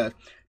went left.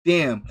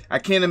 Damn, I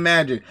can't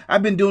imagine.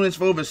 I've been doing this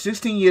for over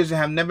 16 years and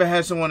have never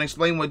had someone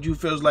explain what you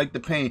feels like the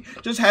pain.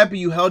 Just happy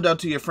you held out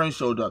till your friend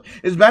showed up.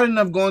 It's bad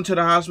enough going to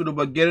the hospital,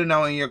 but getting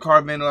out and your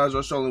car vandalized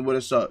or stolen would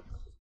have sucked.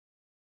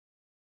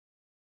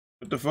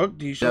 What the fuck?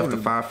 Jeff, the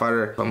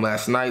firefighter from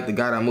last night, the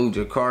guy that moved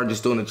your car,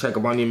 just doing a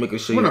checkup on you, making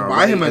sure you're all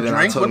right. Buy him a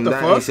drink? What the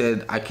fuck? He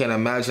said, I can't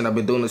imagine. I've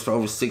been doing this for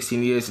over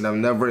 16 years and I've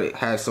never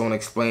had someone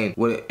explain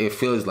what it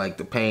feels like,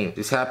 the pain.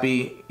 Just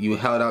happy you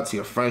held out till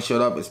your friend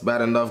showed up. It's bad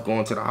enough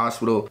going to the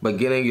hospital, but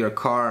getting your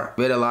car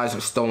vandalized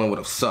or stolen would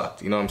have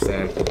sucked. You know what I'm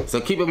saying?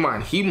 So keep in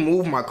mind, he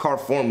moved my car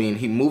for me and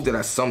he moved it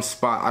at some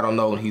spot. I don't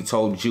know. And he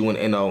told you and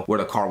Inno where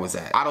the car was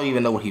at. I don't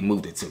even know where he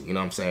moved it to. You know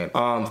what I'm saying?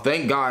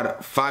 Thank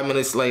God, 5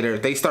 minutes later,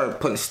 they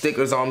started putting stickers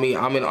on me.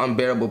 I'm in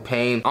unbearable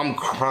pain. I'm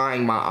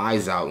crying my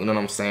eyes out. You know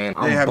what I'm saying?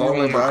 I'm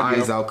bawling my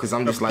eyes out because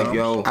I'm just like,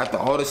 yo, after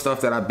all the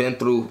stuff that I've been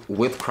through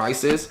with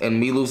crisis and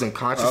me losing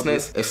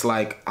consciousness, it's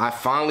like I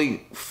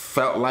finally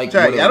felt like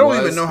Jack, I don't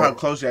even know how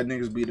close y'all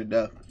niggas be to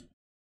death.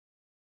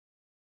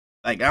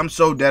 Like, I'm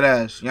so dead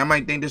ass. Y'all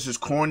might think this is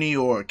corny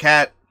or a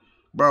cat.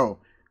 Bro,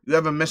 you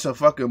ever miss a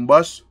fucking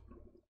bus?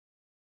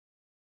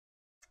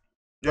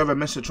 You ever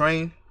miss a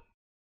train?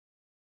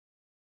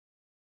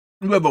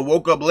 You ever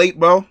woke up late,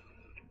 bro?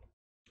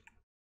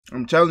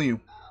 I'm telling you.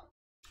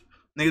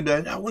 Nigga,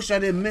 that I wish I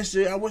didn't miss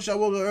it. I wish I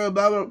woke up early,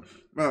 blah, blah.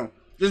 Bro,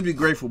 just be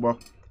grateful, bro.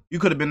 You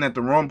could have been at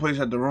the wrong place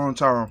at the wrong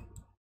time.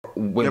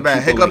 when you're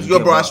bad hiccups, yo,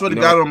 bro. I swear to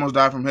God, I almost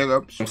died from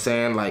hiccups. I'm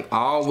saying, like, I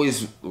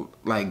always,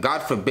 like, God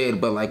forbid,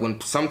 but like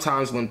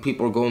sometimes when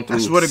people are going through, I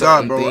swear to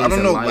God, bro. I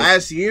don't know.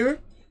 Last year,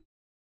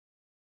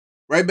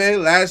 right, babe?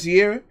 Last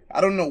year,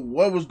 I don't know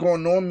what was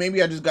going on.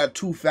 Maybe I just got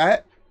too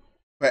fat.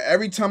 But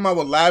every time I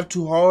would laugh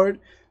too hard,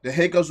 the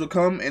hiccups would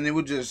come, and it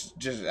would just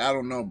I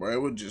don't know, bro.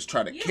 It would just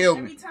try to kill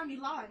me. Every time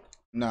you lie.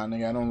 Nah,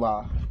 nigga, I don't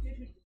lie.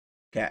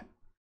 Cat.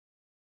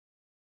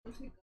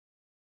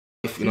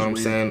 You know what I'm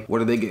saying?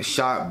 Whether they get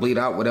shot, bleed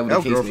out, whatever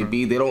the case may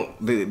be,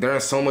 they're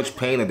in so much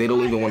pain that they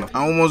don't even want to.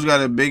 I almost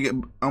got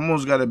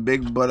a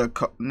big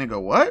buttercup.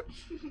 Nigga, what?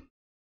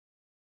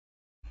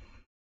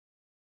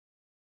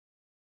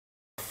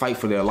 Fight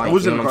for their life,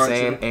 you know what I'm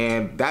saying?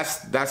 And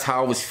that's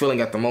how I was feeling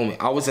at the moment.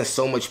 I was in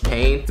so much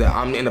pain that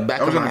I'm in the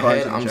back of my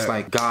head, I'm just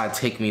like, God,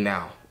 take me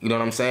now. You know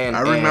what I'm saying?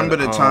 I remember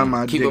the time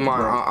I keep in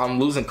mind, I'm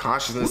losing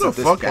consciousness at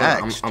this point.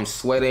 I'm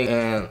sweating,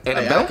 and in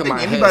the back of my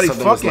head,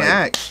 something was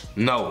like,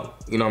 no.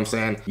 You know what I'm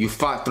saying? You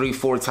fought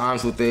 3-4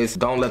 times with this.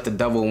 Don't let the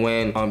devil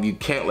win. You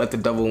can't let the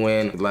devil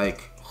win. Like,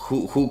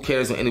 who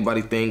cares what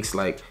anybody thinks?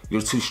 Like,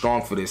 you're too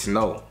strong for this.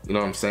 No. You know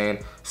what I'm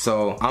saying?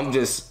 So I'm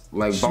just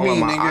like bawling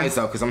my eyes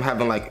out because I'm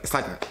having like it's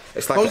like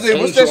Jose,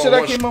 what's that shit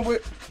I came up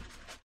with?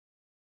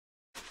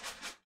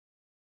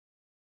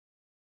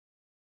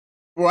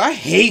 Bro, I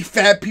hate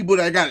fat people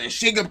that gotta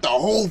shake up the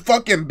whole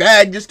fucking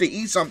bag just to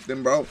eat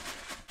something, bro.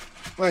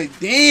 Like,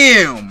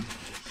 damn.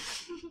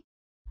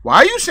 Why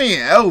are you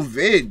saying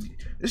Elvid?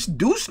 This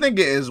Deuce nigga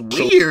is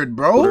weird,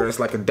 bro. It's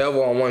like a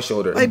devil on one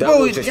shoulder. Like,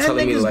 bro, y'all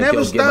niggas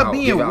never stop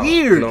being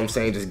weird. You know what I'm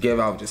saying? Just give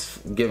out.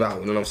 Just give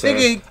out. You know what I'm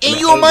saying? Nigga, ain't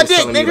you on my dick,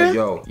 nigga? Like,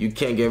 yo, you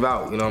can't give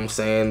out. You know what I'm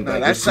saying?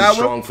 Like, you're too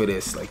strong for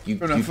this. Like, you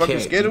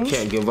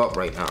can't give up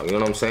right now. You know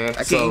what I'm saying?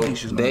 So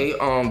they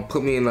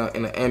put me in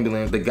an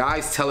ambulance. The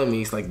guy's telling me,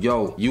 he's like,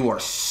 yo, you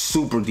are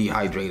super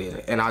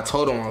dehydrated. And I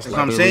told him, I was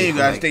like, I'm saying you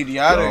gotta stay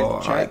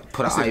dehydrated.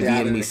 Put an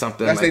IV in me,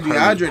 something. I stay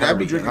dehydrated. I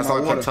be drinking That's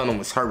all I kept telling him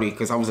was hurry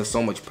because I was in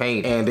so much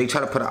pain. And they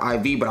tried to put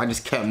an IV, but I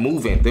just kept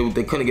moving.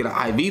 They couldn't get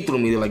an IV through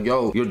me. They're like,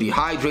 yo, you're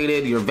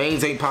dehydrated, your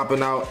veins ain't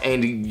popping out,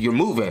 and you're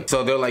moving.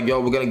 So they're like, yo,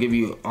 we're gonna give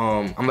you,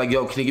 I'm like,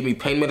 yo, can you give me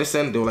pain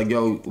medicine? They were like,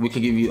 yo, we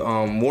can give you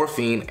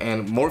morphine,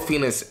 and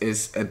morphine is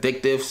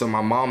addictive, so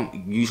my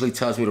mom usually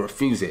tells me to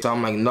refuse it. So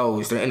I'm like, no,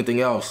 is there anything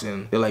else?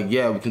 And they're like,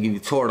 yeah, we can give you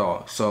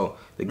Toradol. So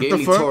they gave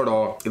me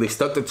Toradol. They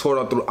stuck the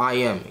Toradol through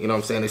IM, you know what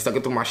I'm saying? They stuck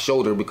it through my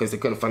shoulder because they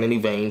couldn't find any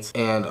veins.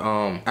 And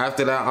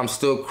after that, I'm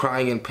still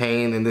crying in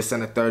pain and this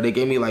and the third. They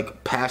gave me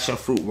like passion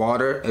fruit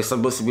water. It's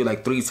supposed to be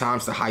like 3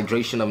 times the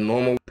hydration of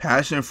normal.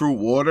 Passion fruit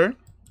water?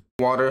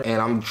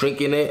 And I'm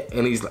drinking it,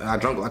 and I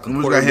drank like a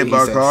quarter. Got hit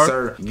by a car?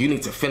 Sir, you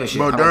need to finish it.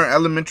 Bro, during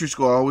elementary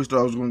school, I always thought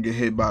I was gonna get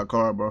hit by a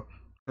car, bro.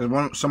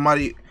 Cause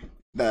somebody,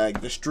 like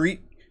the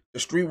street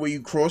where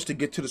you cross to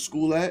get to the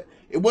school at,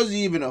 it wasn't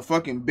even a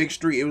fucking big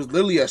street. It was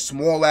literally a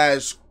small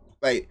ass,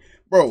 like,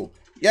 bro.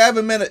 You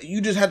ever met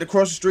you just had to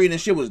cross the street and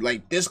shit was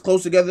like this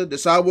close together. The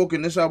sidewalk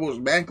and this sidewalk was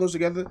bad close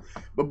together.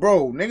 But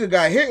bro, nigga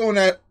got hit on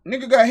that.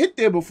 Nigga got hit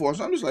there before.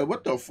 So I'm just like,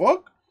 what the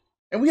fuck?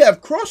 And we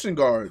have crossing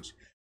guards.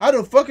 How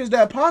the fuck is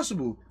that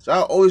possible? So I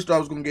always thought I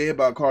was gonna get hit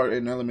by a car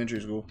in elementary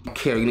school. I don't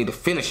care. You need to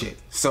finish it.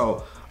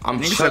 So I'm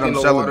chugging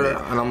the water,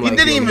 and I'm like, he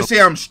didn't even say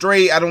I'm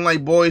straight. I don't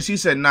like boys. He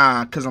said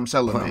nah, cause I'm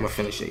celibate. I'm gonna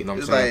finish it. You know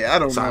what I'm saying? Like, I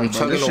don't know. I'm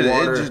chugging the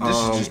water. This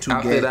is just too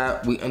after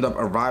that, we end up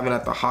arriving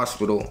at the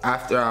hospital.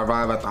 After I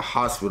arrive at the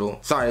hospital,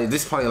 sorry,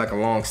 this is probably like a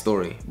long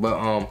story, but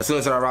as soon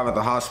as I arrive at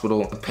the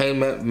hospital,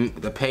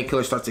 the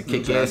painkiller starts to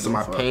kick in, so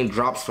my pain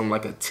drops from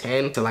like a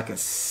 10 to like a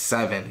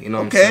 7. You know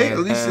what I'm saying? At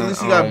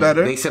least you got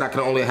better. They said I can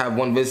only have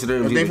one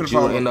visitor.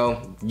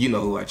 You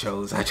know who I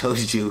chose. I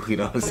chose you. You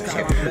know what I'm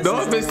saying?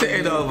 No offense to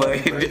Edo,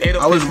 but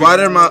I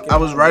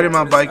was riding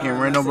my bike and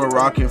ran over a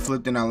rock and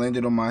flipped and I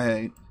landed on my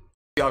head.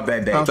 Off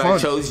that day, so I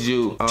chose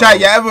you. Chat,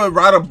 you ever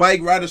ride a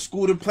bike, ride a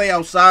scooter, play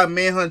outside,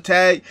 manhunt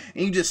tag,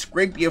 and you just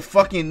scrape your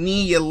fucking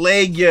knee, your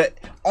leg, your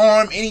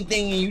arm,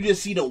 anything, and you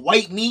just see the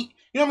white meat?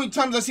 You know how many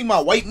times I see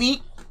my white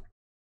meat?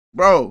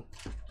 Bro.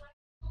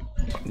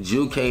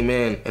 Jew came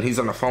in and he's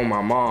on the phone with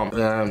my mom,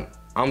 and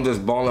I'm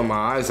just bawling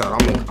my eyes out.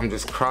 I'm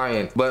just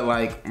crying. But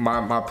like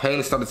my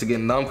pain started to get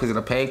numb because of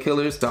the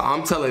painkillers. So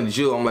I'm telling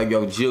Jew, I'm like,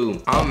 yo, Jew,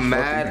 I'm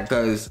mad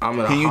because I'm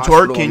in a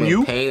hospital. I'm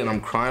in pain and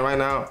I'm crying right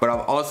now. But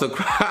I'm also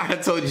crying. I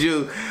told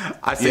Jew,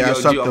 I said,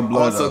 yo, Jew, I'm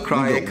also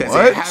crying because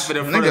it happened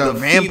in front of the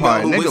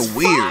vampire. Nigga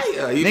weird.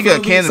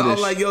 Nigga cannabis. So I'm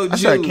like, yo,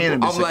 Jew, I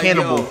cannabis. I'm like,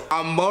 cannibal. Yo,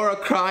 I'm more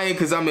crying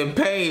because I'm in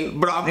pain.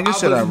 But I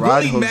was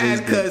really mad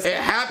because it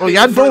happened. Bro,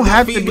 y'all don't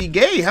have to be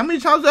gay. How many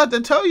times do I have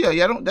to tell you?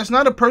 Y'all don't. That's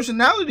not a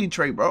personality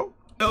trait, bro.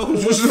 No,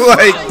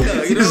 like,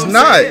 it's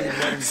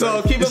not.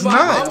 So keep in mind,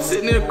 I'm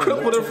sitting there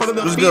crippled in front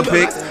of the female.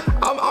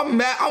 I'm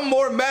mad. I'm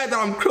more mad that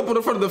I'm crippled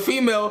in front of the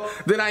female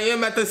than I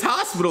am at this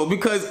hospital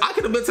because I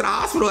could have been to the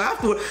hospital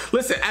afterward.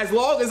 Listen, as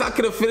long as I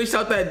could have finished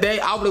out that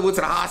day, I would have went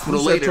to the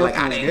hospital later. Like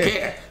I didn't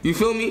care. You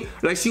feel me?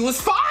 Like she was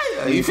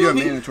fire. You feel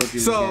me?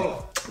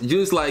 So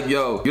Just like,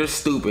 yo, you're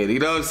stupid. You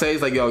know what I'm saying?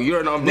 It's like, yo,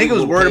 you're an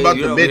unbelievable niggas worried about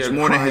the you're bitch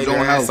more than his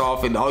own health.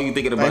 Off and all you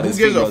thinking about like, is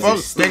who gives a fuck?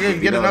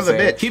 Nigga, Get another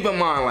bitch. Keep in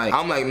mind, like,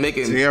 I'm like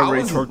making, I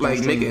was like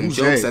making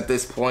jokes at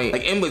this point,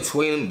 like in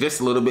between, just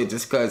a little bit,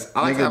 just because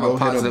I like to have a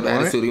positive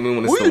attitude, even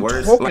when it's the worst. What are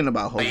you talking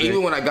about, like,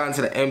 even when I got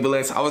into the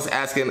ambulance, I was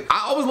asking.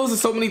 I always losing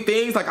so many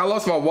things. Like I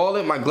lost my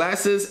wallet, my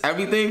glasses,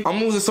 everything. I'm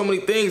losing so many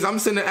things. I'm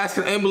sitting there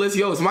asking the ambulance,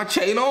 yo, is my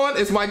chain on?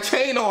 Is my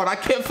chain on? I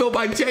can't feel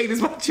my chain.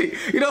 Is my chain?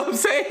 You know what I'm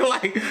saying?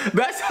 Like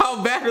that's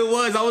how bad it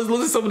was. I was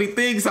losing so many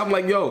things. I'm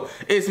like, yo,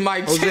 it's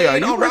my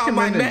chain around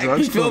my neck.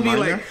 You feel me?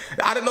 Like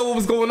I didn't know what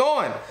was going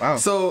on. Wow.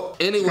 So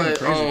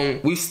anyway,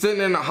 we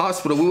sitting in the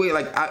hospital. We wait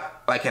like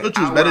an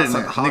hour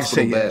outside the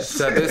hospital bed.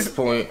 So at this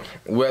point,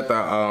 we're at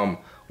the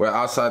we're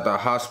outside the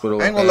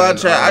hospital. I ain't gonna lie,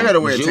 Chad. I gotta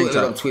wear a tank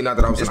top. Ended up tweeting out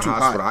that I was in the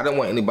hospital. I didn't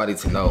want anybody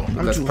to know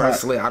because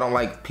personally, I don't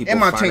like people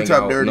finding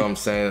out. You know what I'm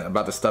saying,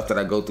 about the stuff that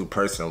I go through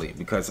personally,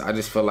 because I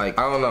just feel like,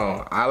 I don't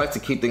know, I like to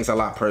keep things a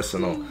lot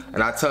personal.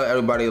 And I tell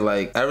everybody,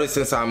 like, ever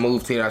since I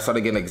moved here, I started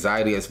getting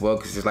anxiety as well,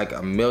 because there's like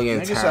a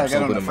million tabs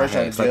open in my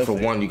head. It's like, for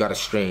one, you gotta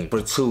stream.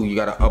 For two, you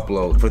gotta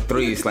upload. For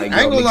three, it's like,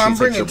 yo, make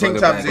sure you take your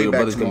brother back, or your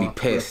brother's gonna be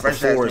pissed. For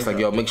four, it's like,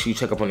 yo, make sure you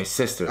check up on your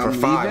sister. For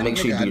five, make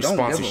sure you do your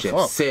sponsorship.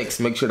 6,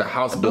 make sure the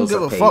house bills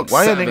are paid.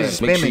 7,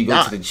 make sure you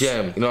go to the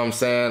gym. You know what I'm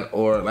saying?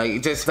 Or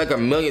like just like a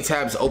million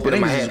tabs open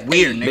in my head.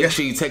 Weird, make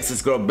sure you text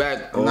this girl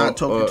back. Or, not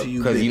talking to you,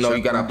 because you know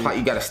you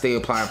gotta stay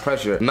applying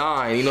pressure.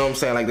 9, you know what I'm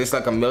saying? Like there's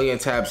like a million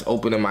tabs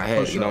open in my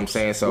head. You know what I'm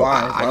saying? So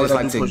I just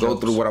like to go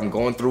through what I'm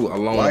going through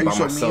alone by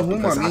myself,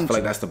 because I feel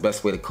like that's the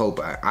best way to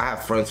cope. I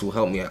have friends who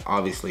help me,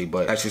 obviously,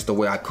 but that's just the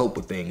way I cope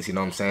with things. You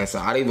know what I'm saying? So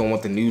I didn't even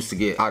want the news to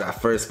get out at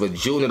first, but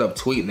June ended up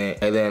tweeting it,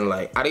 and then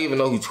like I didn't even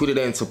know who tweeted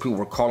it until people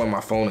were calling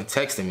my phone and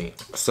texting me.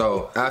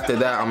 So after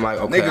that, I'm like,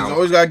 okay. Niggas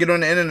always gotta get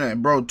on the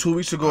internet, bro. 2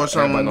 weeks ago or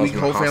something,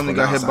 whole family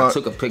got hit by. I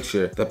took a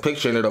picture. The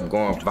picture ended up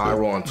going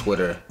viral on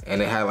Twitter,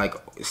 and it had like,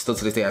 still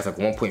to this day, it has like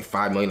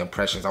 1.5 million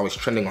impressions. I was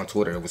trending on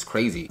Twitter. It was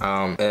crazy.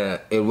 And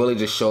it really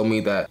just showed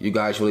me that you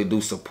guys really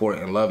do support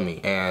and love me.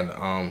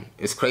 And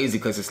it's crazy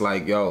because it's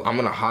like, yo, I'm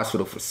in a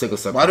hospital for sickle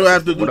cell. Why do I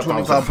have to do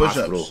 25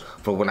 push-ups?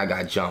 For when I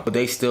got jumped, but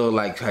they still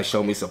like has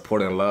shown me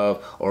support and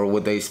love, or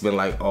would they been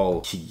like,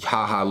 oh,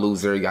 haha,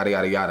 loser, yada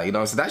yada yada. You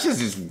know, so that's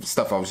just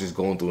stuff I was just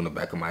going through in the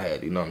back of my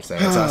head. You know what I'm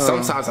saying? So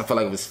sometimes I feel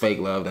like it was fake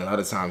love, and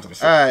other times it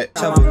was. Alright.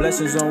 Count my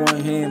blessings on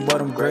one hand,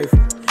 but I'm grateful.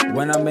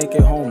 When I make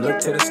it home, look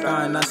to the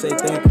sky and I say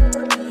thank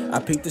you. I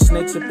peeked the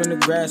snakes up in the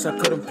grass, I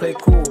couldn't play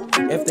cool.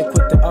 If they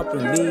quit the up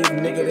and leave,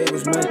 nigga, they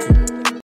was meant to.